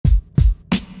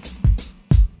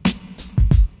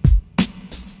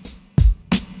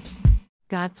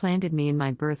God planted me in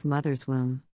my birth mother's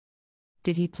womb.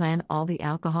 Did He plan all the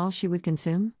alcohol she would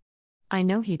consume? I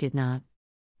know He did not.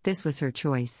 This was her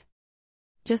choice.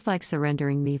 Just like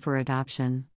surrendering me for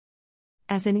adoption.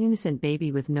 As an innocent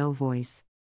baby with no voice.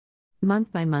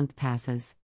 Month by month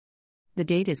passes. The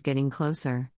date is getting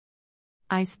closer.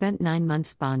 I spent 9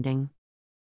 months bonding.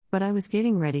 But I was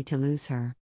getting ready to lose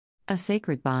her. A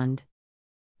sacred bond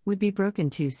would be broken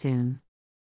too soon.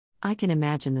 I can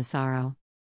imagine the sorrow.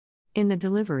 In the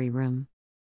delivery room.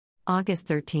 August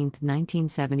 13,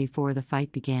 1974, the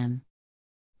fight began.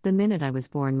 The minute I was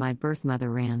born, my birth mother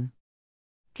ran.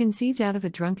 Conceived out of a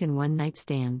drunken one-night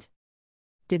stand.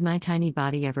 Did my tiny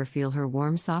body ever feel her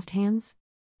warm, soft hands?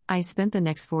 I spent the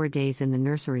next 4 days in the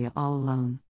nursery all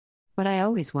alone. But I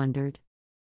always wondered.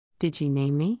 Did she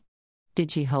name me?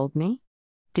 Did she hold me?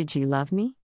 Did she love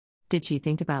me? Did she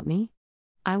think about me?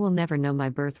 I will never know my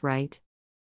birthright.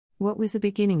 What was the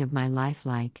beginning of my life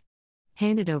like?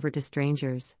 Handed over to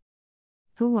strangers.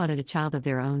 Who wanted a child of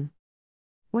their own?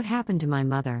 What happened to my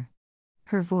mother?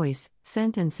 Her voice,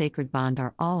 scent, and sacred bond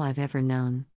are all I've ever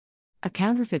known. A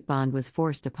counterfeit bond was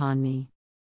forced upon me.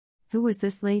 Who was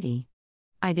this lady?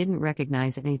 I didn't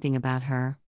recognize anything about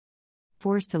her.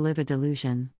 Forced to live a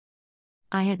delusion.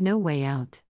 I had no way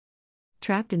out.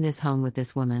 Trapped in this home with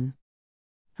this woman.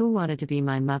 Who wanted to be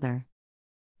my mother?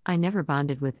 I never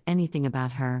bonded with anything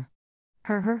about her.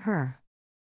 Her.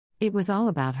 It was all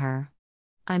about her.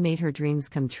 I made her dreams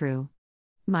come true.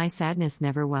 My sadness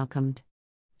never welcomed.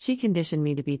 She conditioned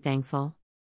me to be thankful.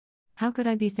 How could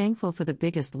I be thankful for the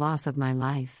biggest loss of my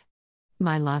life?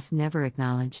 My loss never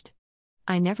acknowledged.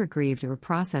 I never grieved or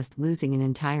processed losing an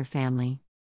entire family.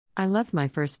 I loved my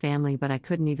first family, but I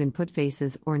couldn't even put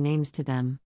faces or names to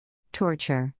them.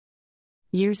 Torture.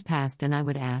 Years passed and I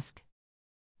would ask.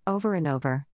 Over and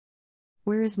over.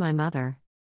 Where is my mother?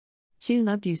 She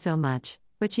loved you so much,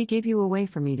 but she gave you away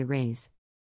for me to raise.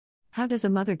 How does a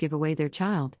mother give away their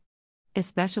child?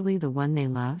 Especially the one they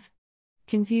love?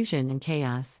 Confusion and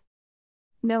chaos.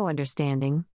 No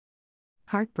understanding.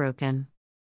 Heartbroken.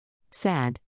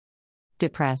 Sad.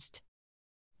 Depressed.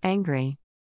 Angry.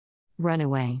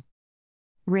 Runaway.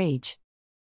 Rage.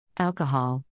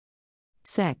 Alcohol.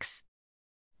 Sex.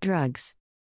 Drugs.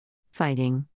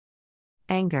 Fighting.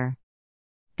 Anger.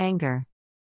 Anger.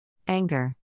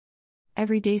 Anger.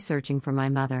 Every day searching for my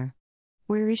mother.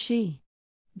 Where is she?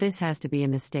 This has to be a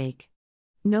mistake.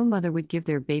 No mother would give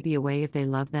their baby away if they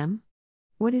love them.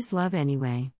 What is love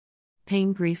anyway?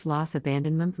 Pain, grief, loss,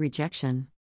 abandonment, rejection.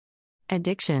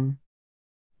 Addiction.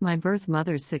 My birth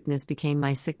mother's sickness became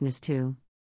my sickness too.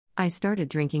 I started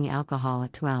drinking alcohol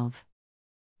at 12.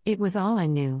 It was all I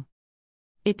knew.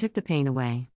 It took the pain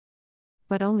away.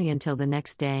 But only until the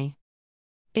next day.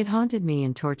 It haunted me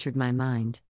and tortured my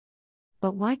mind.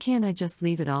 But why can't I just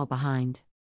leave it all behind?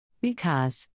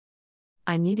 Because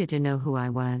I needed to know who I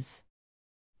was.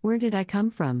 Where did I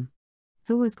come from?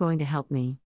 Who was going to help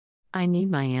me? I need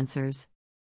my answers.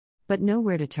 But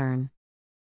nowhere to turn.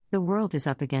 The world is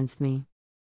up against me.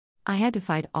 I had to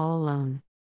fight all alone.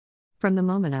 From the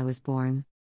moment I was born.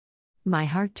 My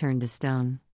heart turned to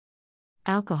stone.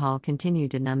 Alcohol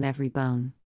continued to numb every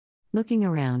bone. Looking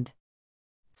around.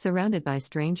 Surrounded by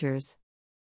strangers.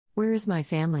 Where is my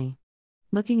family?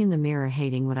 Looking in the mirror,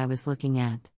 hating what I was looking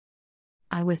at.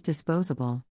 I was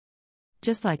disposable.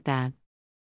 Just like that.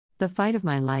 The fight of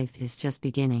my life is just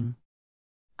beginning.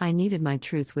 I needed my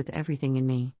truth with everything in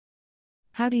me.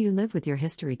 How do you live with your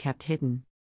history kept hidden?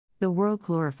 The world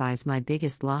glorifies my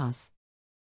biggest loss.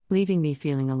 Leaving me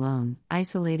feeling alone,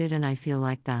 isolated, and I feel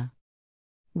like the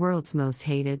world's most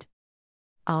hated.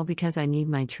 All because I need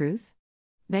my truth?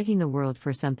 Begging the world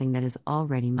for something that is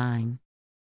already mine.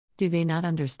 Do they not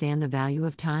understand the value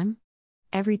of time?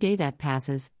 Every day that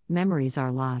passes, memories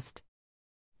are lost.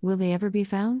 Will they ever be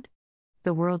found?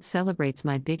 The world celebrates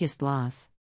my biggest loss.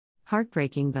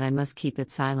 Heartbreaking, but I must keep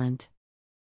it silent.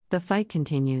 The fight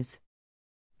continues.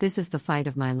 This is the fight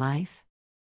of my life.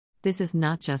 This is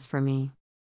not just for me.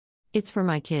 It's for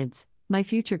my kids, my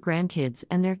future grandkids,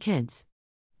 and their kids.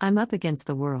 I'm up against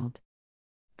the world.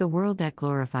 The world that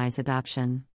glorifies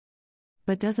adoption,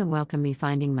 but doesn't welcome me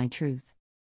finding my truth.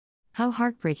 How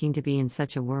heartbreaking to be in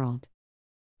such a world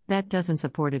that doesn't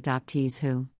support adoptees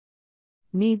who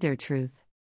need their truth.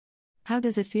 How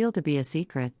does it feel to be a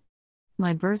secret?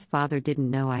 My birth father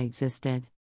didn't know I existed.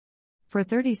 For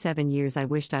 37 years I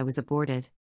wished I was aborted.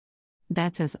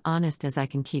 That's as honest as I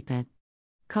can keep it.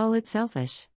 Call it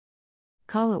selfish.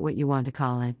 Call it what you want to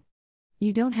call it.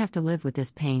 You don't have to live with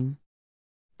this pain.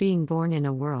 Being born in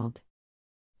a world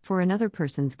for another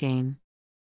person's game.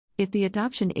 If the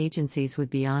adoption agencies would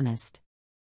be honest,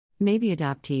 maybe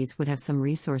adoptees would have some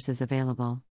resources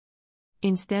available.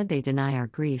 Instead, they deny our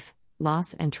grief,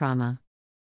 loss, and trauma,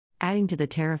 adding to the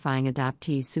terrifying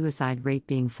adoptee suicide rate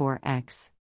being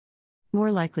 4x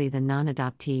more likely than non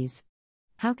adoptees.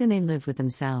 How can they live with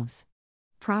themselves,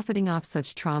 profiting off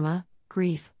such trauma,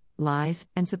 grief, lies,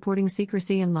 and supporting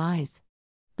secrecy and lies?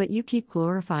 But you keep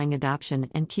glorifying adoption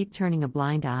and keep turning a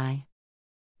blind eye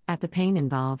at the pain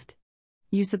involved.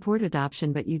 You support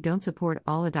adoption, but you don't support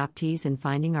all adoptees in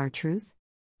finding our truth?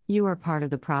 You are part of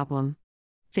the problem.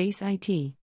 Face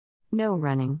IT. No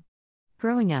running.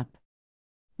 Growing up.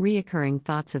 Reoccurring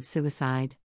thoughts of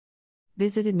suicide.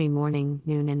 Visited me morning,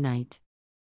 noon, and night.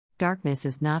 Darkness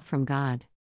is not from God.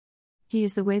 He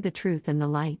is the way, the truth, and the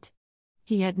light.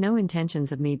 He had no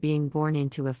intentions of me being born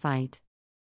into a fight.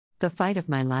 The fight of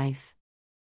my life.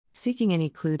 Seeking any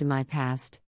clue to my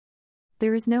past.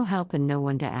 There is no help and no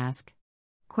one to ask.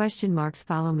 Question marks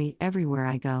follow me everywhere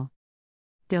I go.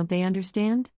 Don't they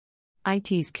understand?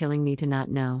 IT's killing me to not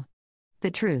know.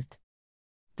 The truth.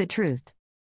 The truth.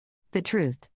 The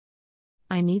truth.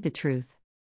 I need the truth.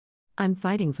 I'm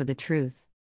fighting for the truth.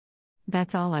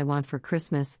 That's all I want for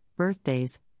Christmas,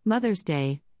 birthdays, Mother's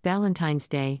Day, Valentine's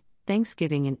Day,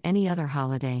 Thanksgiving, and any other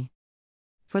holiday.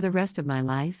 For the rest of my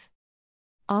life?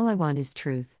 All I want is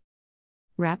truth.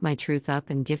 Wrap my truth up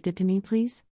and gift it to me,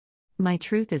 please? My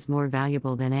truth is more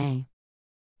valuable than a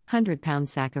 100-pound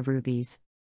sack of rubies.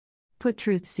 Put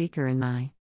Truth Seeker in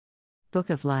my book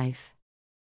of life.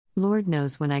 Lord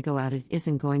knows when I go out it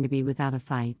isn't going to be without a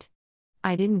fight.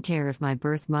 I didn't care if my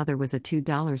birth mother was a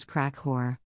 $2 crack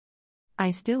whore. I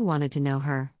still wanted to know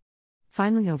her.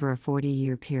 Finally, over a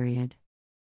 40-year period.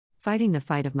 Fighting the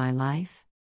fight of my life.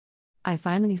 I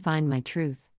finally find my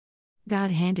truth.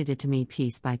 God handed it to me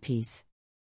piece by piece.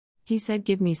 He said,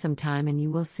 give me some time and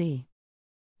you will see.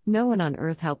 No one on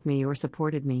earth helped me or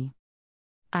supported me.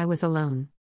 I was alone.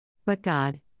 But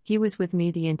God, He was with me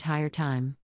the entire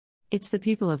time. It's the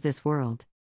people of this world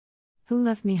who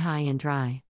left me high and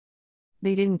dry.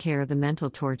 They didn't care of the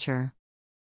mental torture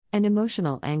and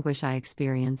emotional anguish I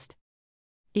experienced.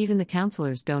 Even the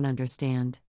counselors don't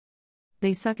understand.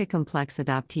 They suck at complex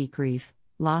adoptee grief,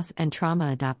 loss, and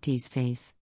trauma adoptees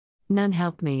face. None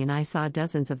helped me, and I saw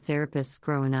dozens of therapists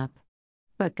growing up.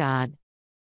 But God,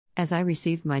 as I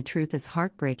received my truth, as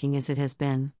heartbreaking as it has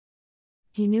been,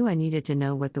 He knew I needed to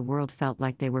know what the world felt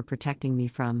like they were protecting me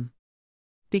from.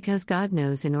 Because God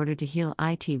knows in order to heal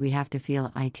IT, we have to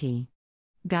feel IT.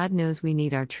 God knows we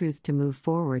need our truth to move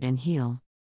forward and heal.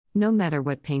 No matter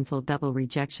what painful double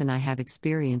rejection I have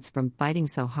experienced from fighting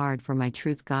so hard for my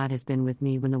truth, God has been with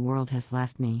me when the world has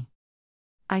left me.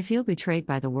 I feel betrayed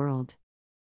by the world.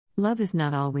 Love is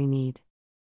not all we need.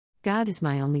 God is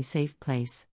my only safe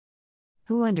place.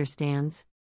 Who understands?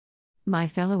 My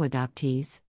fellow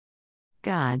adoptees.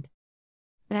 God.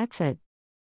 That's it.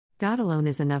 God alone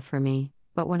is enough for me,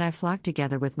 but when I flock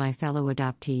together with my fellow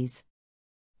adoptees,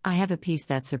 I have a peace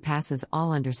that surpasses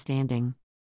all understanding.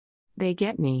 They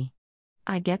get me.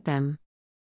 I get them.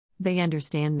 They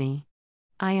understand me.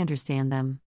 I understand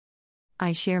them.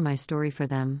 I share my story for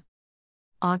them.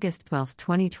 August 12,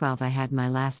 2012, I had my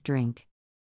last drink.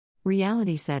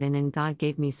 Reality set in and God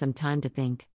gave me some time to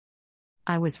think.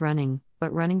 I was running,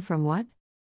 but running from what?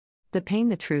 The pain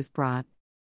the truth brought.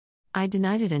 I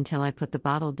denied it until I put the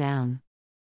bottle down.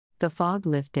 The fog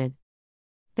lifted.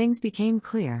 Things became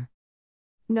clear.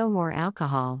 No more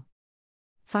alcohol.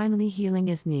 Finally, healing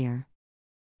is near.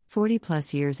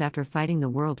 40+ years after fighting the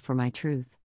world for my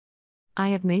truth, I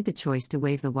have made the choice to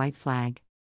wave the white flag.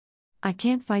 I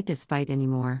can't fight this fight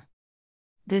anymore.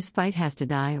 This fight has to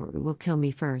die or it will kill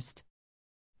me first.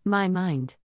 My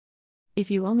mind. If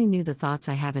you only knew the thoughts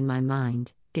I have in my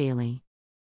mind, daily.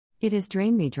 It has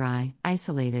drained me dry,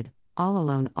 isolated, all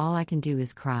alone. All I can do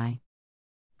is cry.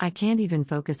 I can't even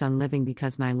focus on living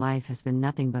because my life has been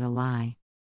nothing but a lie.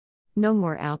 No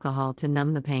more alcohol to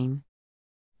numb the pain.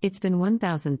 It's been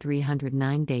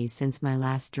 1,309 days since my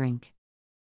last drink.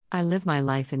 I live my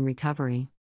life in recovery.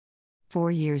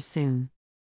 4 years soon.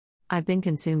 I've been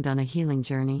consumed on a healing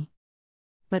journey.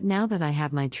 But now that I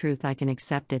have my truth, I can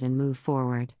accept it and move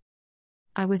forward.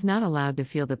 I was not allowed to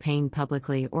feel the pain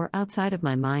publicly or outside of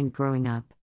my mind growing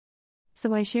up.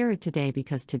 So I share it today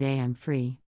because today I'm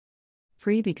free.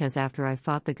 Free because after I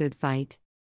fought the good fight,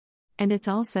 and it's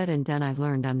all said and done, I've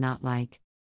learned I'm not like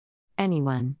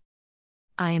anyone.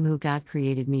 I am who God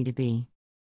created me to be.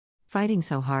 Fighting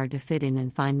so hard to fit in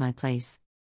and find my place.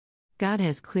 God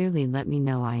has clearly let me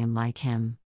know I am like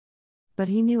Him. But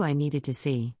He knew I needed to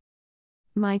see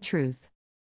my truth.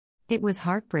 It was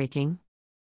heartbreaking.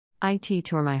 It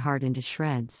tore my heart into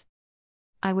shreds.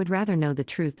 I would rather know the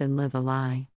truth than live a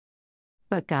lie.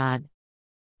 But God,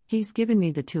 He's given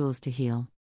me the tools to heal.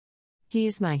 He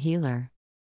is my healer.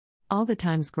 All the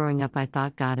times growing up I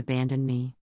thought God abandoned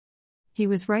me. He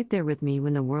was right there with me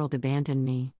when the world abandoned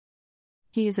me.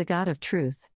 He is a God of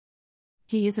truth.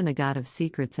 He isn't a God of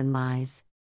secrets and lies.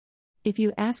 If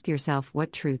you ask yourself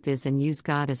what truth is and use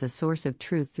God as a source of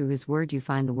truth through His Word, you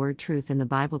find the word truth in the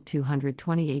Bible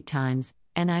 228 times,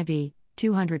 NIV,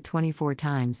 224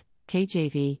 times,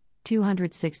 KJV,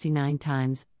 269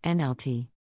 times, NLT.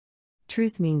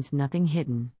 Truth means nothing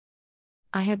hidden.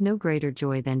 I have no greater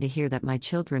joy than to hear that my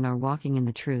children are walking in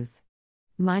the truth.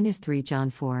 Mine is 3 John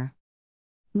 4.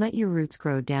 Let your roots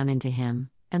grow down into Him,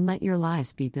 and let your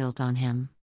lives be built on Him.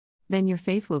 Then your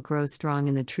faith will grow strong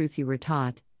in the truth you were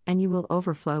taught, and you will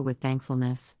overflow with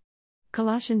thankfulness.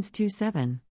 Colossians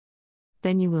 2:7.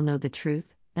 Then you will know the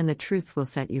truth, and the truth will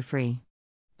set you free.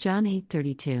 John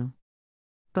 8:32.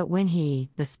 But when He,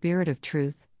 the Spirit of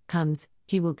truth, comes,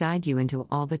 He will guide you into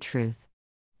all the truth.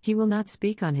 He will not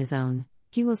speak on His own,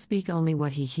 He will speak only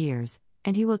what He hears,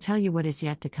 and He will tell you what is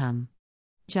yet to come.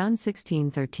 John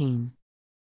 16:13.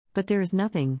 But there is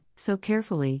nothing so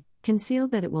carefully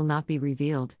concealed that it will not be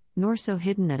revealed, nor so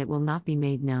hidden that it will not be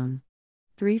made known.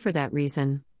 3 For that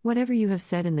reason, whatever you have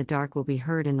said in the dark will be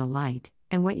heard in the light,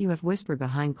 and what you have whispered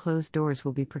behind closed doors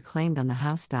will be proclaimed on the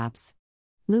housetops.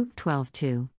 Luke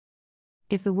 12:2.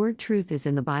 If the word truth is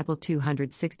in the Bible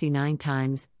 269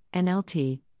 times,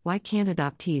 NLT, why can't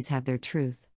adoptees have their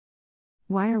truth?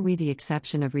 Why are we the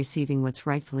exception of receiving what's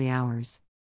rightfully ours?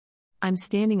 I'm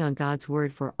standing on God's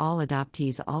word for all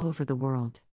adoptees all over the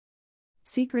world.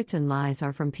 Secrets and lies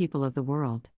are from people of the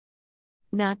world,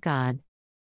 not God.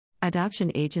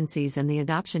 Adoption agencies and the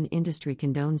adoption industry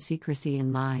condone secrecy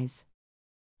and lies.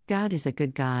 God is a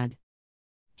good God.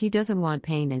 He doesn't want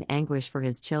pain and anguish for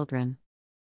His children,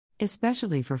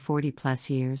 especially for 40+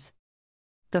 years.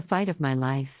 The fight of my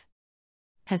life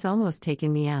has almost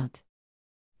taken me out.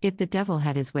 If the devil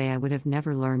had his way, I would have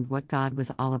never learned what God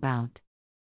was all about.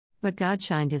 But God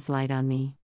shined His light on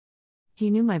me. He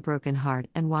knew my broken heart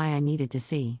and why I needed to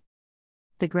see.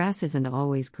 The grass isn't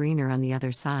always greener on the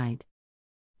other side.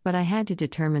 But I had to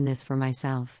determine this for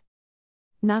myself.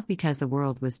 Not because the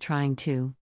world was trying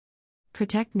to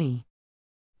protect me.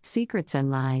 Secrets and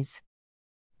lies.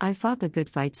 I fought the good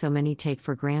fight so many take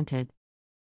for granted.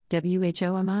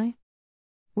 WHO am I?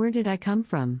 Where did I come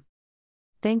from?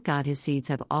 Thank God His seeds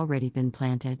have already been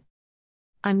planted.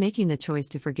 I'm making the choice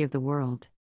to forgive the world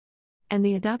and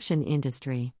the adoption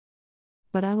industry.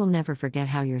 But I will never forget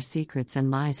how your secrets and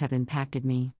lies have impacted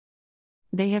me.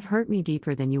 They have hurt me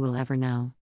deeper than you will ever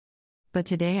know. But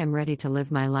today I'm ready to live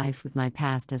my life with my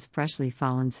past as freshly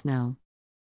fallen snow.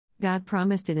 God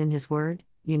promised it in His Word,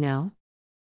 you know.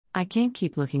 I can't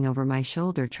keep looking over my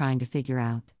shoulder trying to figure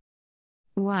out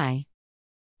why.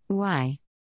 Why?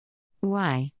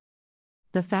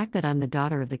 The fact that I'm the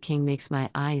daughter of the King makes my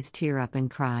eyes tear up and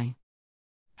cry.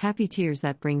 Happy tears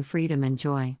that bring freedom and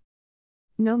joy.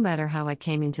 No matter how I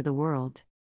came into the world,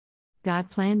 God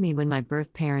planned me when my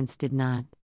birth parents did not.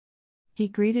 He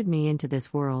greeted me into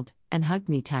this world and hugged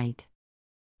me tight,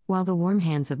 while the warm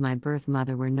hands of my birth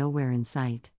mother were nowhere in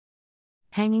sight.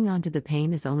 Hanging on to the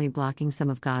pain is only blocking some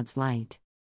of God's light.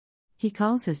 He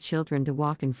calls His children to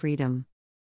walk in freedom.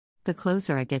 The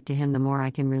closer I get to Him, the more I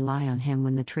can rely on Him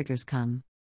when the triggers come.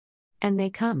 And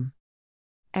they come.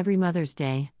 Every Mother's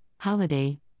Day,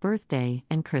 holiday, birthday,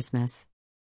 and Christmas.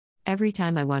 Every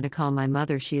time I want to call my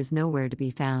mother, she is nowhere to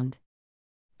be found.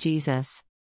 Jesus,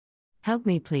 help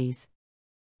me please.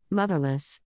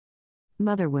 Motherless.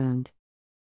 Mother wound.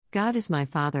 God is my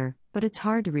Father, but it's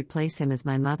hard to replace Him as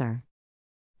my mother.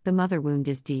 The mother wound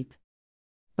is deep.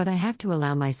 But I have to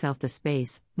allow myself the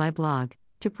space, my blog,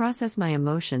 to process my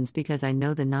emotions because I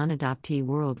know the non-adoptee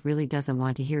world really doesn't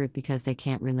want to hear it because they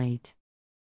can't relate.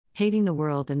 Hating the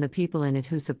world and the people in it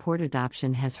who support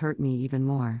adoption has hurt me even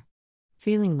more.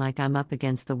 Feeling like I'm up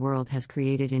against the world has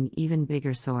created an even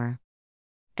bigger sore.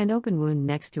 An open wound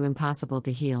next to impossible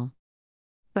to heal.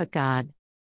 But God.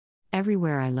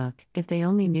 Everywhere I look, if they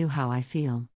only knew how I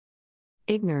feel.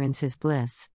 Ignorance is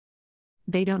bliss.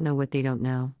 They don't know what they don't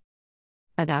know.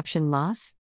 Adoption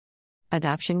loss?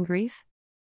 Adoption grief?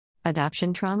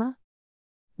 Adoption trauma?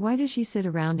 Why does she sit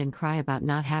around and cry about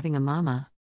not having a mama?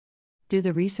 Do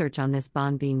the research on this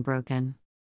bond being broken.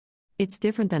 It's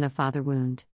different than a father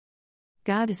wound.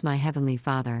 God is my heavenly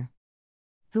Father.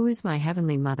 Who is my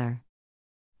heavenly mother?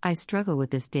 I struggle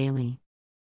with this daily.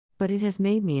 But it has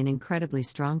made me an incredibly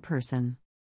strong person.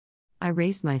 I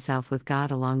raised myself with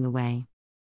God along the way.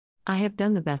 I have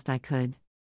done the best I could.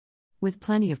 With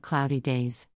plenty of cloudy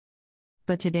days.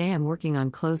 But today I'm working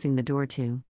on closing the door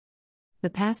to the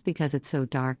past because it's so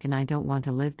dark and I don't want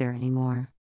to live there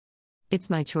anymore. It's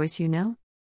my choice, you know?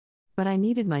 But I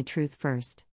needed my truth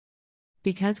first.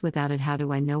 Because without it, how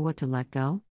do I know what to let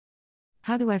go?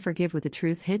 How do I forgive with the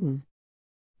truth hidden?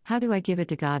 How do I give it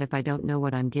to God if I don't know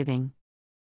what I'm giving?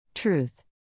 Truth.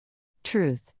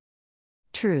 Truth.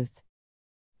 Truth.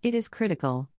 It is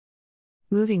critical.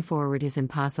 Moving forward is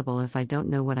impossible if I don't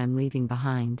know what I'm leaving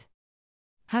behind.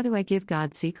 How do I give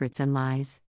God secrets and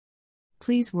lies?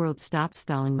 Please, world, stop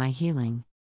stalling my healing.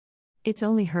 It's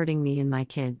only hurting me and my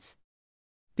kids.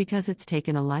 Because it's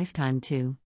taken a lifetime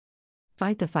to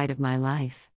fight the fight of my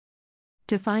life.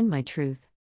 To find my truth.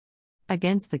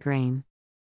 Against the grain.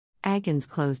 Against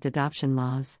closed adoption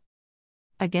laws.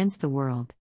 Against the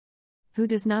world. Who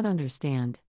does not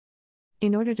understand.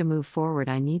 In order to move forward,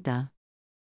 I need the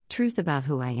truth about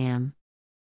who I am.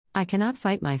 I cannot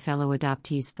fight my fellow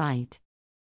adoptees' fight.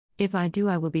 If I do,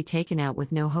 I will be taken out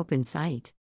with no hope in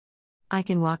sight. I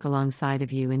can walk alongside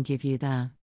of you and give you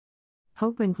the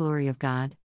hope and glory of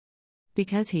God.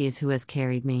 Because He is who has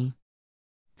carried me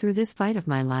through this fight of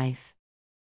my life.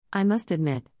 I must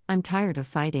admit, I'm tired of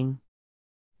fighting.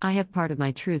 I have part of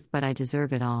my truth, but I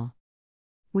deserve it all.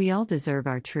 We all deserve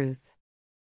our truth.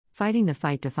 Fighting the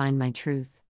fight to find my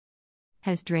truth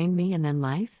has drained me, and then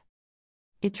life?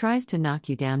 It tries to knock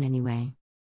you down anyway.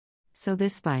 So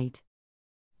this fight,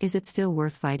 is it still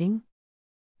worth fighting?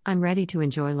 I'm ready to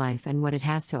enjoy life and what it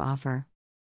has to offer.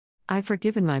 I've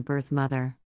forgiven my birth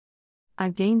mother.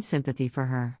 I've gained sympathy for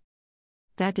her.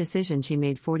 That decision she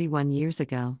made 41 years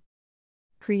ago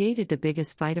created the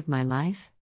biggest fight of my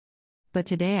life. But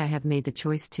today I have made the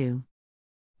choice to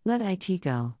let it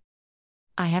go.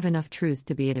 I have enough truth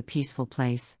to be at a peaceful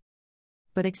place.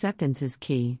 But acceptance is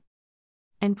key.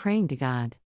 And praying to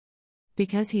God.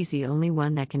 Because He's the only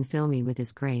one that can fill me with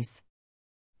His grace.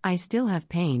 I still have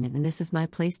pain, and this is my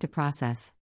place to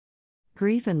process.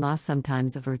 Grief and loss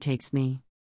sometimes overtakes me.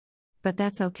 But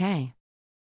that's okay.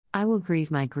 I will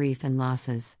grieve my grief and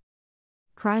losses.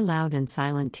 Cry loud and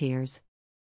silent tears.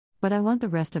 But I want the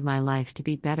rest of my life to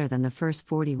be better than the first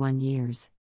 41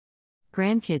 years.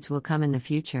 Grandkids will come in the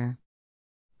future.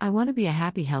 I want to be a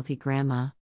happy, healthy grandma.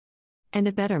 And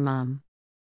a better mom.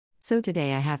 So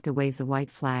today I have to wave the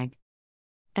white flag.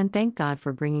 And thank God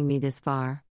for bringing me this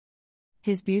far.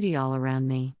 His beauty all around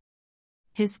me.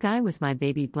 His sky was my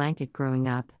baby blanket growing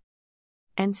up.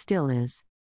 And still is.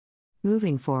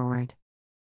 Moving forward.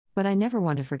 But I never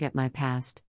want to forget my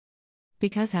past.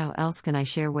 Because how else can I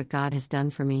share what God has done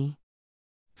for me?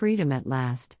 Freedom at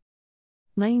last.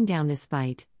 Laying down this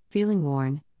fight, feeling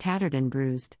worn, tattered and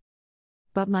bruised.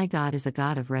 But my God is a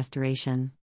God of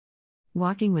restoration.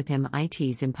 Walking with Him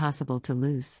it's impossible to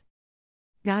lose.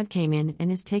 God came in and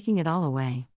is taking it all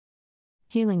away.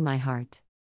 Healing my heart.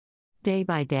 Day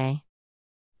by day.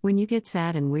 When you get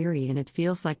sad and weary and it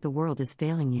feels like the world is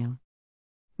failing you,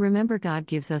 remember God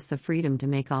gives us the freedom to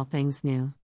make all things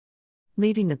new.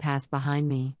 Leaving the past behind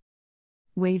me.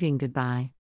 Waving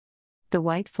goodbye. The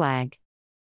white flag.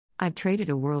 I've traded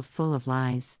a world full of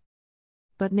lies.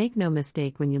 But make no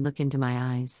mistake when you look into my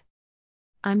eyes.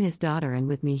 I'm His daughter, and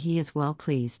with me He is well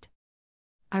pleased.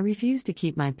 I refuse to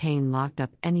keep my pain locked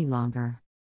up any longer.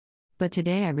 But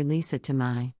today I release it to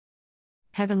my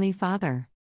Heavenly Father.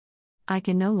 I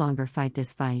can no longer fight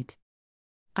this fight.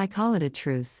 I call it a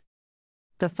truce.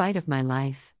 The fight of my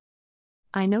life.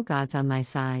 I know God's on my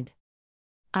side.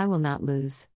 I will not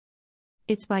lose.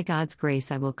 It's by God's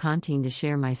grace I will continue to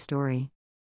share my story.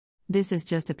 This is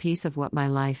just a piece of what my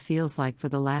life feels like for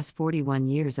the last 41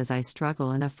 years as I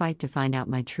struggle in a fight to find out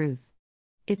my truth.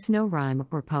 It's no rhyme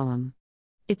or poem.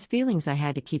 It's feelings I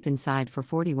had to keep inside for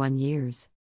 41 years.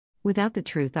 Without the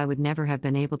truth, I would never have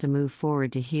been able to move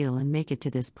forward to heal and make it to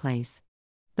this place.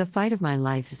 The fight of my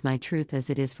life is my truth, as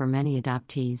it is for many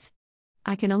adoptees.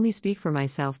 I can only speak for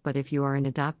myself, but if you are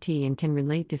an adoptee and can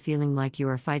relate to feeling like you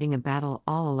are fighting a battle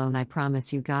all alone, I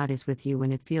promise you God is with you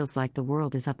when it feels like the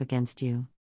world is up against you.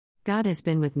 God has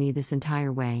been with me this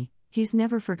entire way. He's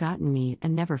never forgotten me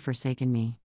and never forsaken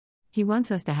me. He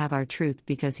wants us to have our truth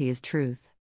because He is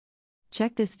truth.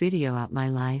 Check this video out, my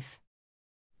life.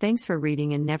 Thanks for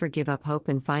reading, and never give up hope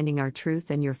in finding our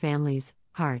truth and your family's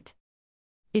heart.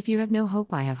 If you have no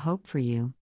hope, I have hope for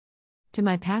you. To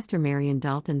my pastor Marion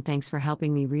Dalton, thanks for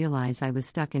helping me realize I was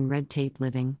stuck in red tape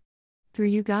living. Through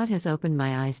you, God has opened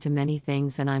my eyes to many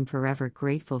things, and I'm forever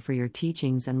grateful for your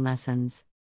teachings and lessons.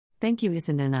 Thank you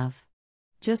isn't enough.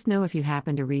 Just know if you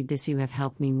happen to read this, you have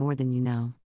helped me more than you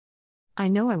know. I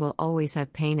know I will always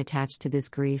have pain attached to this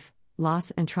grief, loss,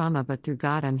 and trauma, but through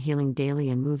God I'm healing daily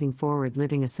and moving forward,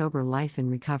 living a sober life in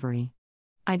recovery.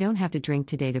 I don't have to drink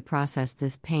today to process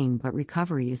this pain, but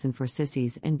recovery isn't for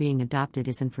sissies and being adopted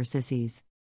isn't for sissies.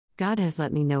 God has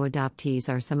let me know adoptees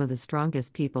are some of the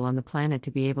strongest people on the planet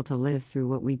to be able to live through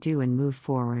what we do and move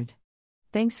forward.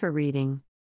 Thanks for reading.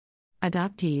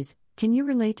 Adoptees, can you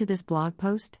relate to this blog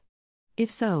post? If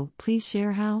so, please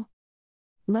share how.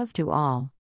 Love to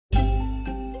all.